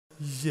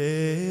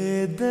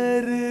ये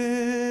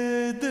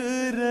दर्द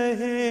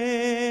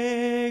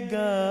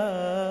रहेगा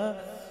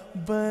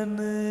बन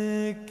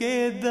के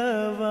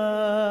दवा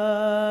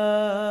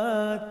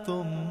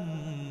तुम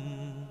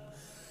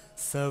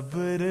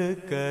सब्र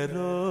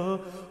करो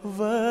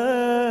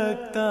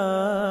वक्त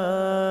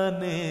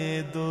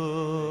आने दो.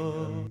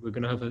 We're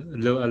going to have a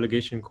little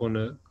allegation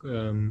corner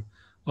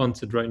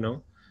answered right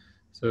now.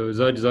 So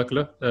Zaid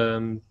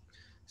Jazakallah.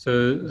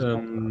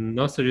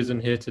 Nasser isn't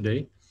here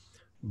today,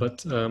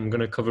 but I'm going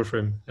to cover for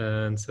him.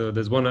 And so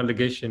there's one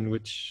allegation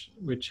which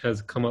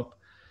has come up,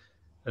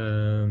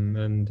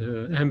 and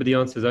Ahmadi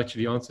Answers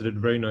actually answered it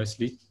very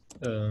nicely.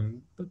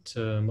 But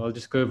I'll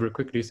just go over it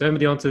quickly. So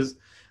Ahmadi Answers,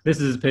 this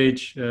is his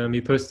page.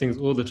 He posts things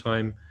all the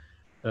time.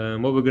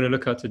 What we're going to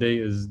look at today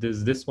is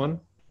this one,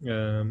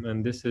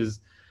 and this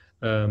is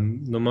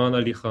Nouman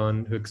Ali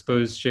Khan, who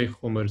exposed Sheikh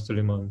Omar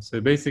Suleiman. So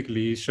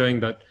basically, he's showing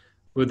that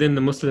within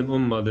the Muslim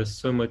Ummah, there's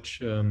so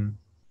much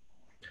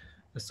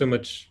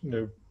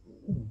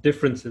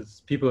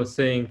differences. People are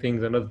saying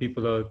things, and other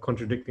people are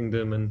contradicting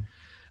them. And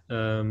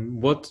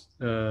what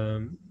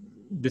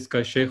this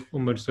guy Sheikh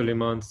Omar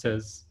Suleiman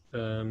says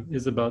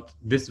is about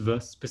this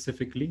verse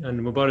specifically.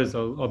 And Mubarak,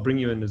 I'll bring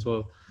you in as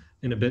well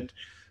in a bit.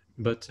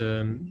 But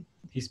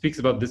he speaks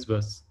about this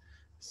verse.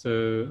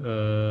 So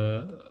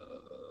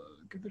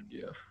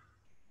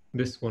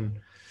this one.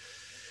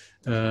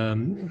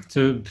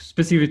 So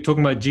specifically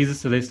talking about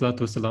Jesus alayhi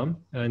salatu wasalam,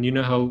 and you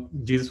know how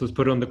Jesus was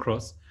put on the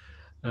cross.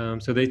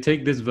 So they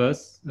take this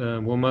verse,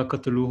 وَمَا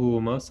قَتَلُوهُ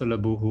وَمَا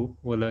صَلَبُوهُ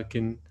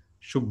وَلَكِنْ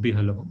شُبِّهَ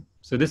لَهُمْ.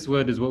 So this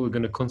word is what we're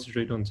going to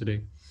concentrate on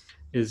today,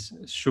 is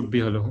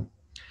شُبِّهَ لَهُمْ.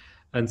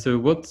 And so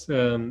what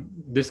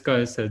this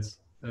guy says,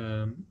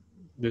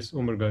 this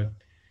Umar guy,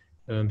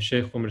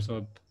 Sheikh Umar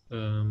Saab,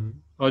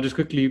 I'll just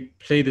quickly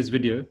play this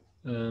video.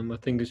 I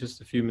think it's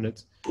just a few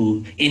minutes.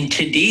 In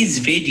today's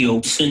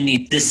video,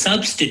 Sunni, the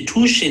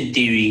substitution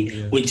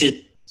theory, which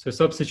is... So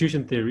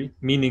substitution theory,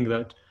 meaning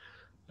that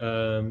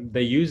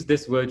they use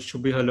this word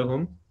shubbiha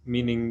lahum,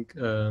 meaning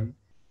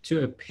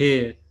to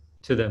appear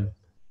to them.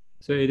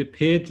 So it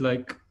appeared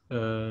like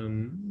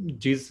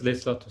Jesus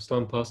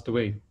ﷺ passed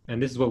away,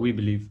 and this is what we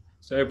believe.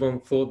 So everyone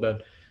thought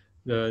that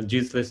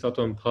Jesus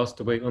ﷺ passed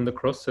away on the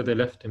cross, so they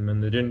left him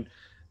and they didn't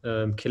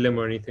kill him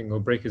or anything or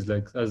break his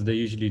legs as they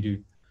usually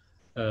do.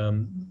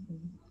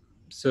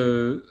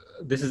 So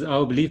this is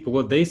our belief, but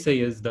what they say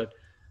is that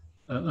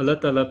Allah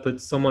Ta'ala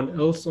put someone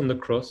else on the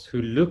cross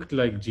who looked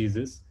like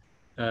Jesus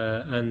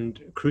and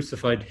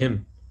crucified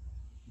him,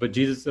 but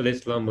Jesus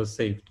ﷺ was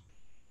saved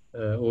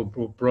or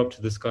brought up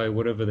to the sky,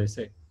 whatever they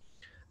say,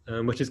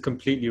 which is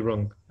completely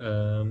wrong.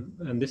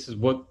 And this is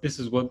what this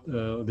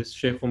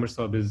Sheikh Omar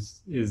Saab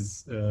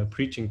is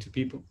preaching to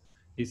people.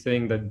 He's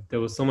saying that there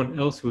was someone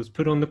else who was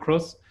put on the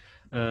cross,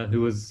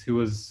 who was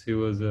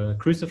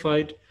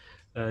crucified.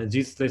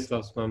 Jesus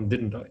ﷺ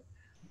didn't die.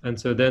 And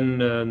so then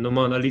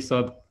Nouman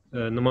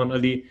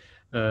Ali,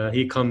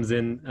 he comes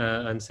in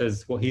and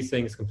says what he's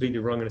saying is completely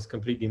wrong and it's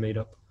completely made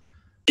up.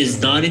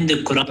 Is not in the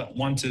Quran. That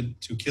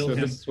wanted to kill him,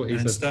 and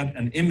instead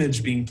an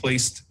image being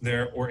placed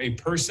there or a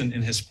person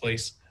in his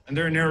place. And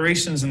there are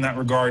narrations in that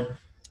regard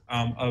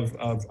of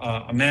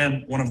a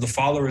man, one of the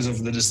followers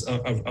of the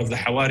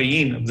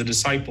Hawariyin, of the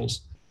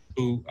disciples,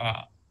 who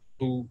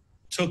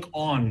took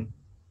on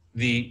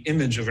the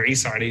image of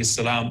Isa alayhi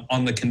salam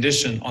on the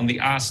condition, on the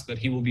ask that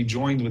he will be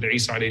joined with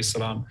Isa alayhi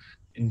salam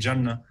in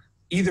Jannah.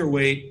 Either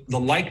way, the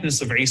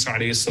likeness of Isa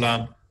alayhi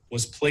salam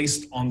was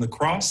placed on the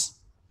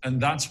cross,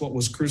 and that's what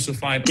was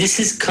crucified.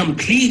 This is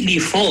completely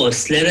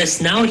false. Let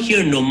us now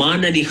hear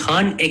Nouman Ali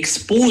Khan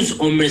expose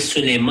Omar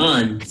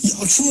Suleiman.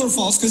 True or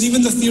false? Because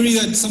even the theory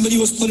that somebody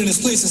was put in his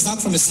place is not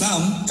from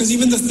Islam. Because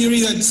even the theory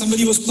that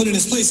somebody was put in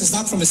his place is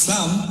not from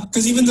Islam.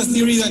 Because even the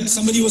theory that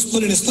somebody was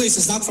put in his place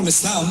is not from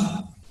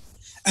Islam.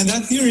 And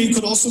that theory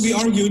could also be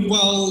argued,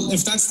 well,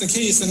 if that's the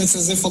case, then it's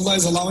as if Allah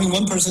is allowing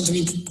one person to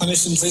be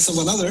punished in place of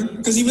another.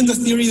 Because even the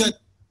theory that...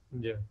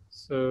 Yeah,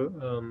 so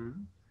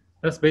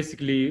that's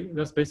basically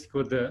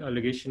what the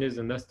allegation is,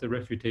 and that's the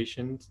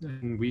refutation.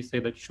 And we say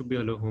that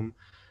shubbiha lahum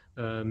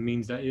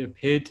means that it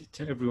appeared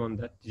to everyone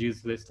that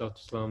Jesus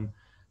ﷺ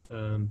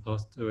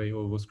passed away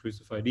or was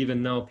crucified.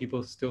 Even now,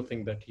 people still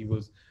think that he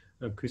was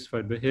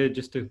crucified. But here,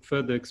 just to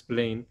further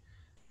explain,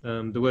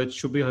 the word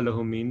shubbiha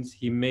lahum means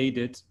he made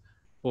it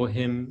or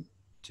him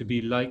to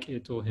be like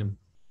it or him,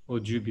 or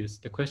dubious.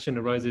 The question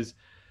arises,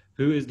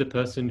 who is the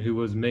person who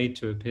was made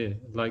to appear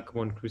like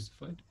one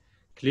crucified?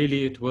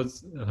 Clearly it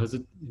was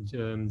Hazrat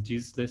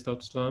Jesus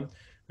ﷺ,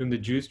 whom the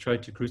Jews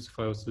tried to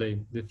crucify or slay.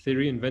 The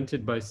theory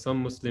invented by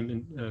some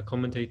Muslim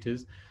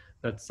commentators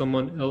that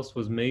someone else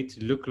was made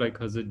to look like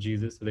Hazrat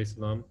Jesus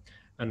ﷺ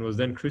and was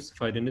then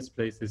crucified in his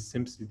place is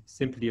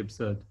simply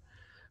absurd.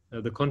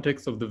 The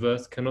context of the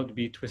verse cannot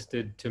be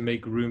twisted to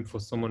make room for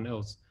someone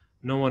else.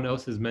 No one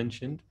else is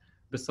mentioned.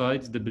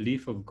 Besides, the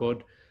belief of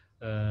God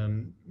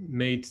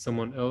made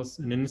someone else,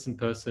 an innocent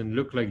person,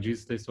 look like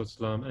Jesus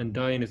ﷺ and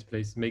die in his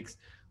place makes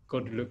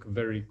God look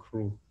very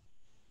cruel.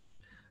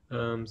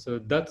 So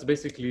that's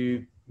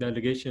basically the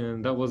allegation,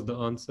 and that was the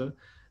answer.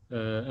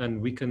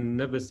 and we can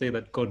never say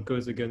that God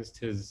goes against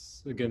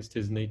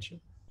his nature.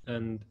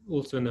 And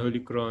also in the Holy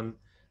Quran,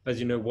 as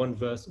you know, one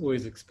verse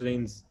always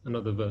explains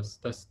another verse.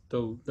 That's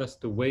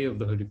the way of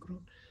the Holy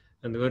Quran.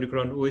 And the Holy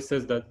Quran always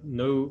says that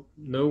no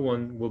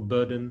one will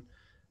burden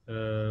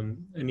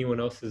anyone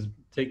else's,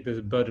 take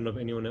the burden of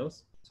anyone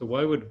else. So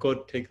why would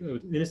God take an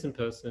innocent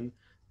person,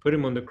 put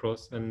him on the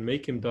cross, and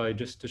make him die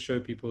just to show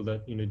people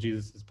that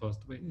Jesus has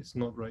passed away? It's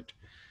not right.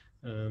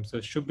 So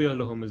Shubbi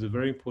Allahum is a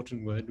very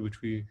important word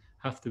which we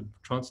have to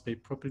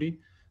translate properly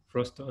for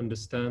us to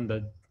understand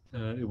that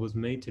it was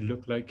made to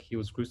look like he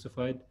was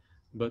crucified,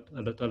 but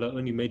Allah Ta'ala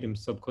only made him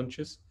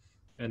subconscious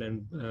and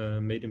then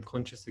made him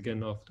conscious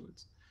again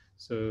afterwards.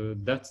 So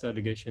that's the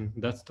allegation,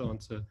 that's the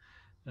answer.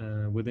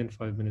 Within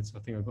 5 minutes, I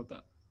think I got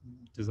that.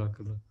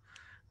 Jazakallah.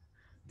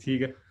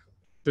 Tiga.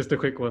 Just a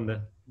quick one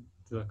there.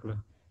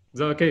 Jazakallah. Is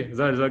that okay? Is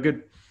that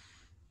good?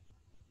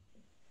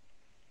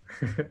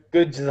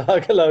 Good,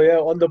 Jazakallah. Yeah,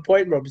 on the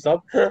point, Rob.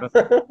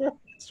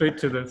 Straight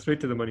to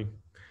the money.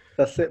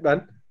 That's it,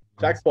 man.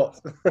 Jackpot.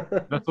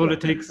 That's all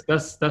it takes.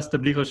 That's the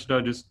Tabligh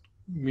al-Shura. Just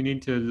we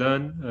need to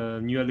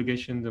learn new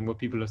allegations and what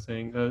people are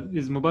saying.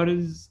 Is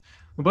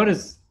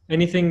Mubarak,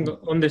 anything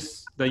on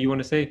this that you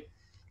want to say?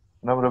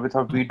 No, Rabbi,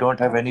 we don't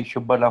have any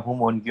Shubba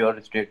Lahum on your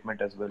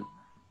statement as well.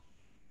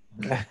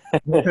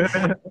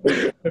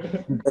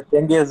 The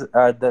thing is,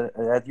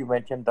 as you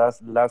mentioned, La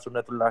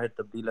Sunnatullah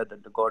Tabdila,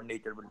 that the God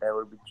nature will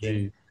never be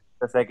changed.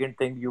 The second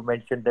thing you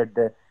mentioned,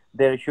 that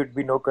there should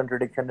be no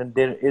contradiction, and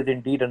there is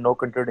indeed no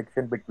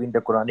contradiction between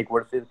the Quranic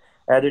verses.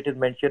 As it is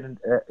mentioned,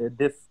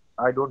 this,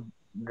 I don't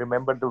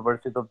remember the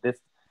verses of this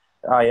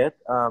ayat,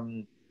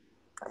 Shubba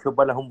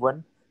Lahum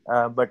 1.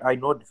 But I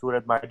know the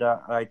Surah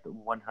Maida, ayat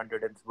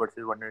 100 and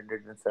verses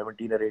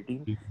 117 or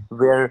 18,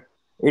 where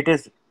it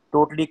is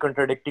totally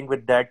contradicting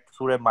with that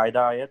Surah Maida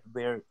ayat,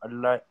 where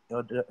Allah,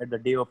 at the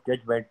day of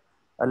judgment,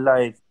 Allah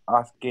is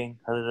asking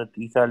Hazrat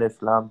Isa alayhi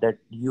salam that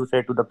you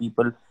say to the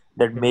people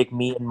that make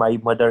me and my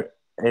mother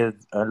is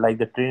like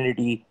the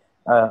Trinity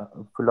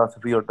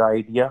philosophy or the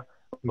idea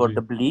or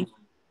the belief.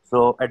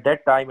 So at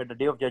that time, at the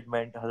day of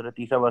judgment, Hazrat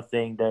Isa was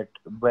saying that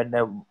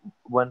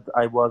once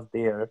I was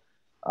there,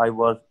 I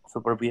was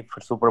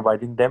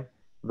supervising them.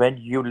 When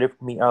you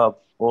lift me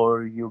up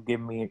or you give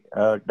me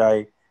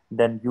die,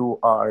 then you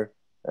are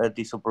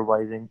the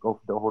supervising of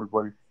the whole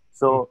world.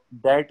 So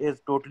that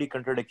is totally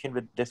contradiction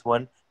with this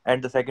one.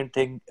 And the second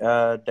thing,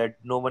 that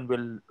no one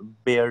will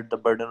bear the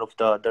burden of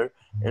the other,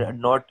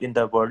 not in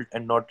the world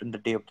and not in the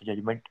day of the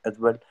judgment as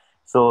well.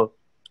 So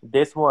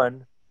this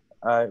one,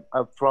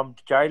 from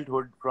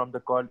childhood, from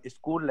the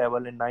school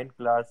level in 9th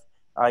class,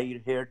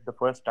 I heard the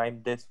first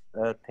time this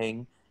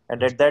thing.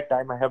 And at that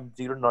time, I have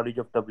zero knowledge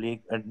of Tabligh.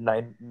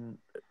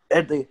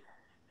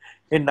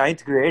 In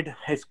 9th grade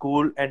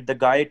school, and the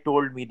guy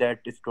told me that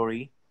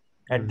story.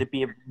 And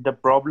the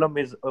problem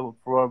is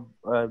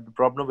the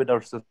problem with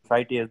our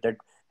society is that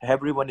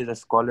everyone is a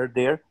scholar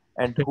there,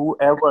 and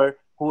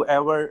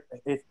whoever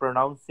is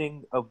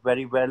pronouncing a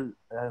very well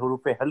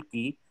huruf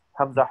halki,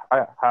 hamza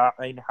ha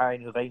ain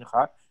ghain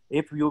kha,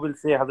 if you will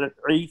say Hazrat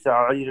Isa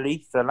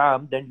alayhi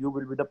salam, then you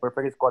will be the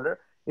perfect scholar.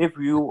 If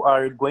you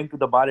are going to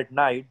the bar at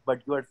night,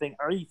 but you are saying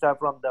Isa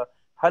from the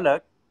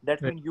halak,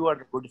 that means you are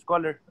a good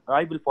scholar.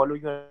 I will follow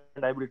you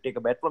and I will take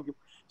a bath from you.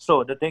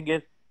 So the thing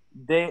is,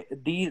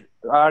 these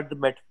are the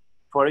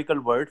metaphorical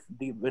words.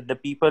 The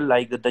people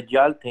like the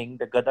Dajjal thing,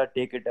 the Gada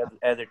take it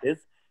as it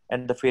is,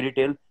 and the fairy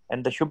tale,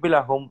 and the Shubbi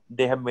Lahum,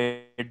 they have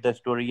made the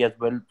story as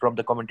well from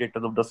the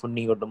commentators of the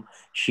Sunni or the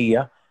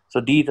Shia. So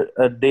these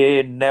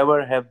they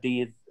never have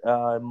these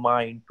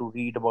mind to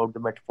read about the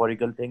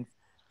metaphorical things.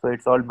 So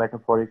it's all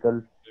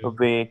metaphorical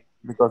way,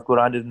 because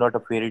Quran is not a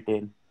fairy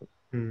tale.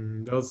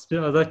 That's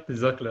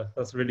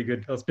really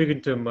good. I was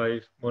speaking to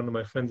one of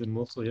my friends in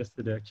Mosul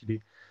yesterday,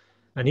 actually,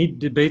 and he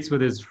debates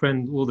with his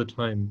friend all the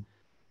time.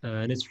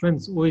 And his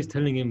friend's always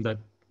telling him that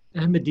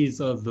Ahmadis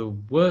are the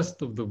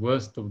worst of the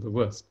worst of the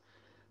worst.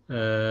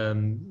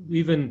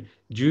 Even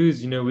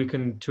Jews, we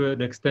can, to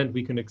an extent,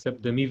 we can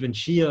accept them. Even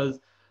Shias,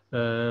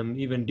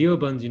 even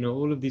Deobans,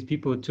 all of these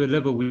people, to a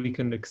level we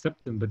can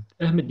accept them. But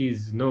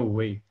Ahmadis, no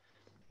way.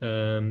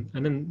 And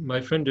then my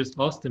friend just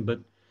asked him,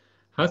 but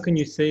how can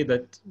you say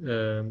that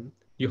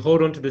you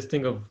hold on to this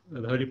thing of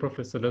the Holy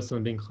Prophet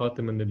ﷺ being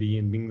Khatam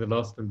al-Nabiyyin, being the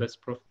last and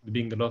best prophet,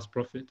 being the last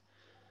prophet,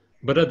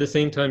 but at the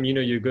same time,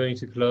 you're going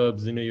to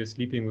clubs, you're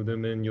sleeping with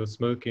women, you're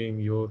smoking,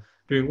 you're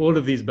doing all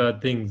of these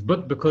bad things,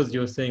 but because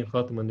you're saying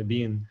Khatam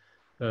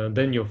al-Nabiyyin,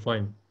 then you're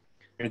fine.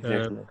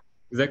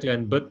 Exactly.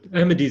 But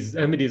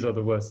Ahmadis are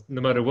the worst. No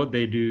matter what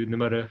they do, no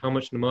matter how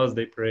much namaz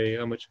they pray,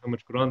 how much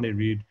Quran they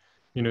read,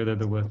 they're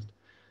the worst.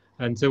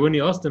 And so when he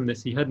asked him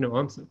this, he had no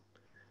answer.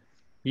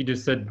 He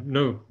just said,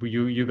 no,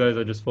 you guys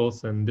are just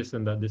false and this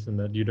and that, this and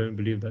that. You don't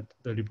believe that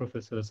the Holy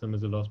Prophet ﷺ is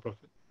the last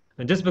prophet.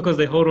 And just because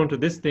they hold on to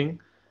this thing,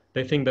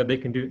 they think that they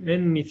can do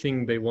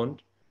anything they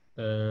want,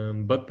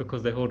 but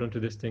because they hold on to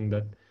this thing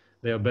that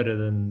they are better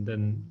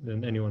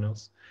than anyone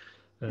else.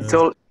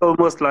 So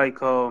almost like,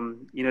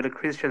 the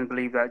Christians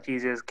believe that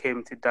Jesus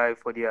came to die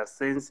for their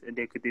sins and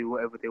they could do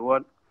whatever they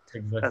want.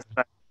 Exactly. That's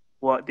like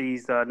what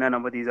these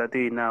non-Ahmadis are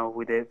doing now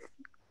with their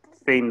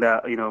thing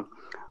that,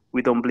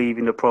 we don't believe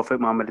in the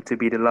Prophet Muhammad to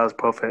be the last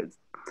prophet.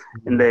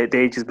 And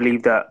they just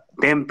believe that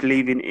them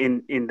believing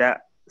in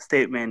that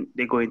statement,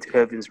 they go into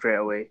heaven straight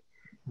away,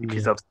 which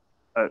is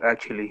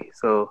actually.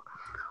 So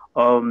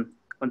on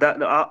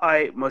that,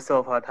 I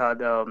myself had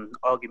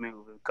argument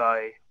with a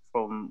guy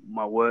from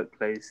my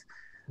workplace,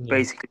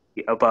 basically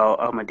about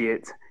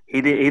Ahmadiyyat.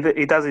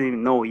 He doesn't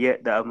even know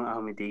yet that I'm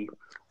Ahmadi.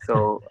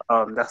 So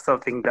that's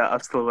something that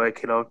I'm still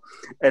working on.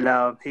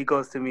 And he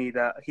goes to me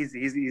that he's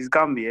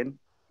Gambian.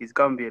 He's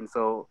Gambian,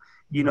 so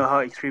you know how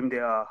extreme they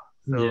are.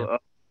 So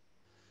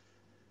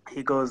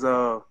he goes,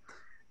 Ahmadis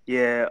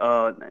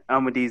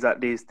at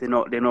this,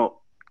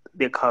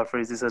 they're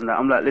Kafirs, this and that.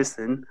 I'm like,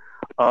 listen,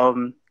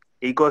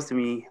 he goes to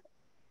me,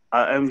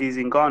 Ahmadis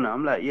in Ghana.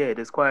 I'm like, yeah,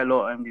 there's quite a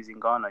lot of Ahmadis in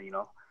Ghana,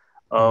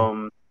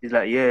 He's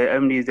like, yeah,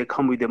 Ahmadis, they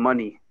come with the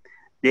money.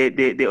 They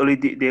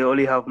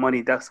only have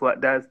money. That's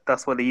what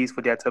they use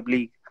for their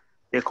tabligh.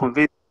 They're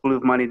convinced full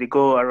of money. They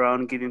go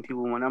around giving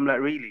people money. I'm like,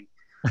 really?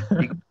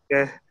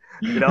 Yeah.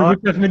 Which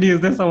Ahmadi is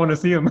this? I want to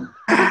see him.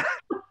 I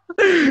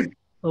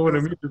want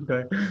to meet this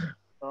guy.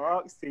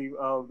 I asked Steve,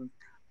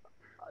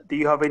 do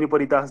you have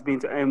anybody that's been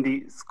to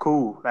MD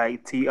school,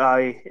 like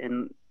TI,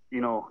 and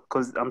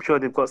because I'm sure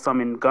they've got some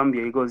in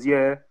Gambia. He goes,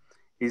 yeah,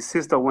 his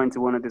sister went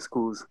to one of the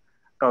schools.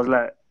 I was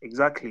like,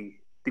 exactly.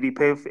 Did he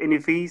pay for any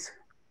fees?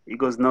 He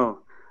goes, no.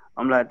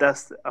 I'm like,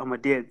 that's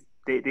Ahmadiyya.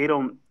 They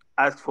don't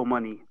ask for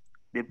money.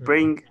 They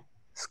bring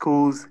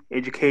schools,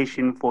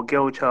 education for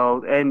girl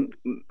child and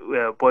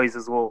boys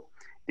as well.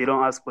 They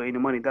don't ask for any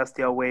money. That's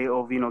their way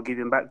of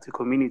giving back to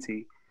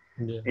community.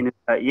 Yeah. And it's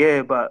like,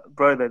 yeah, but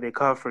brother, they're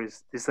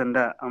Kafirs, this and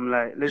that. I'm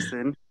like,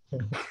 listen,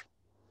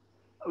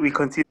 we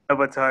continue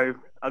another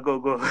time. I go.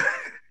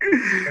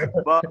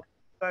 But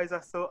guys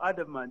are so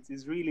adamant.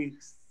 It's really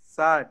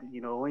sad,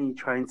 when you're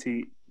trying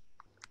to,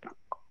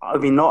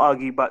 not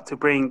argue, but to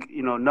bring,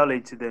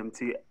 knowledge to them,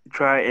 to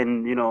try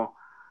and,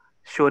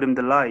 show them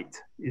the light.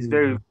 It's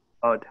very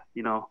hard,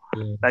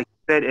 Like you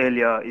said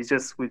earlier, it's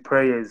just with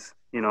prayers,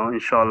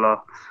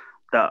 inshallah,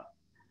 that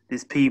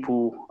these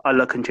people,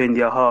 Allah can change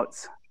their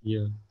hearts.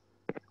 Yeah.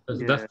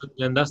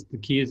 That's the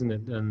key, isn't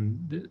it?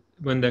 And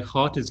when their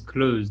heart is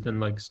closed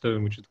and like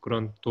stone, which the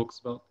Quran talks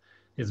about,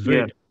 it's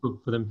very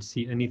difficult for them to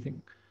see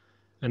anything.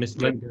 And it's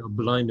like they're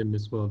blind in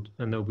this world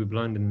and they'll be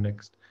blind in the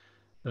next.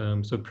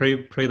 So pray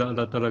that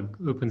Allah Ta'ala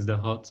opens their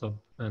hearts up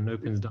and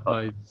opens their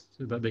eyes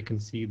so that they can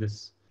see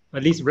this,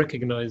 at least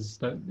recognize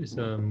that it's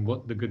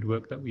what the good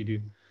work that we do.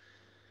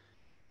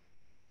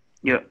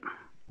 Yeah,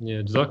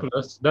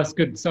 Jazakallah, that's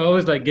good. So I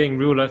always like getting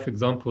real life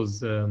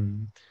examples.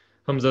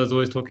 Hamza is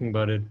always talking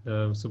about it.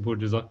 Support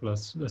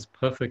Jazakallah, that's a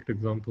perfect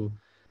example.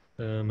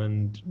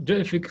 And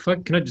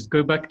can I just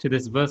go back to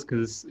this verse,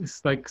 because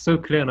it's like so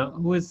clear, and I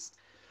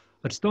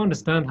just don't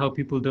understand how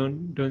people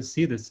don't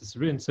see this. It's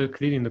written so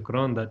clearly in the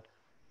Quran that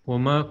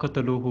وَمَا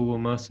قَتَلُوهُ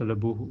وَمَا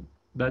صَلَبُوهُ,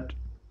 that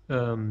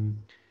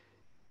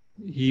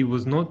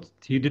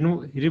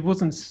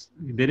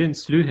they didn't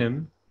slew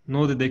him,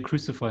 nor did they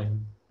crucify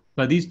him.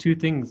 Like these two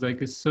things,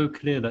 like it's so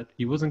clear that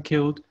he wasn't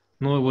killed,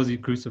 nor was he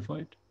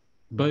crucified,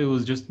 but it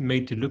was just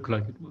made to look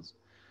like it was.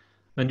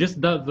 And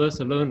just that verse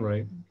alone,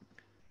 right?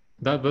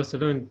 That verse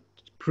alone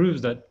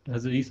proves that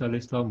Hazrat Isa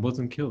alayhi salam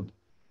wasn't killed.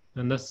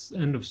 And that's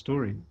end of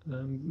story.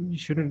 You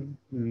shouldn't,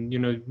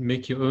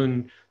 make your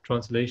own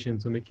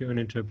translations or make your own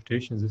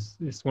interpretations.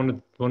 It's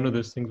one of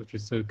those things which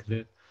is so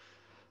clear.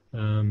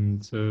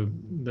 So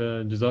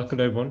the Jazakallah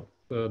everyone.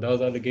 So that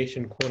was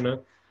Allegation Corner.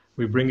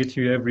 We bring it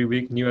to you every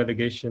week, new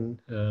allegation,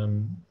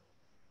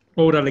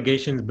 old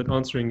allegations, but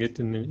answering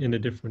it in a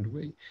different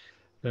way.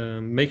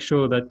 Make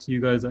sure that you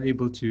guys are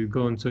able to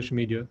go on social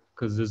media,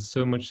 because there's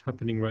so much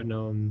happening right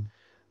now. And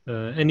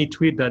any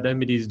tweet that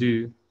Ahmadis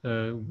do,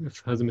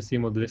 if Hazrat Masih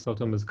Maud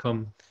has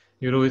come,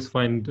 you'll always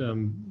find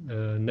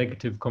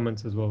negative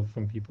comments as well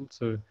from people.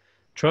 So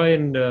try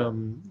and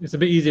it's a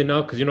bit easier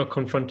now because you're not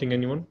confronting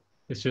anyone.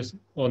 It's just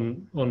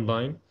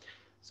online.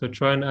 So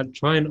try and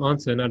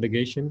answer an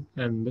allegation,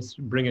 and let's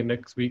bring it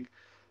next week,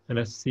 and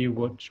let's see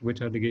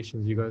which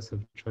allegations you guys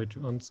have tried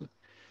to answer.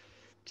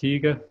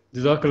 Tiga,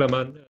 Jazakallah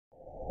man.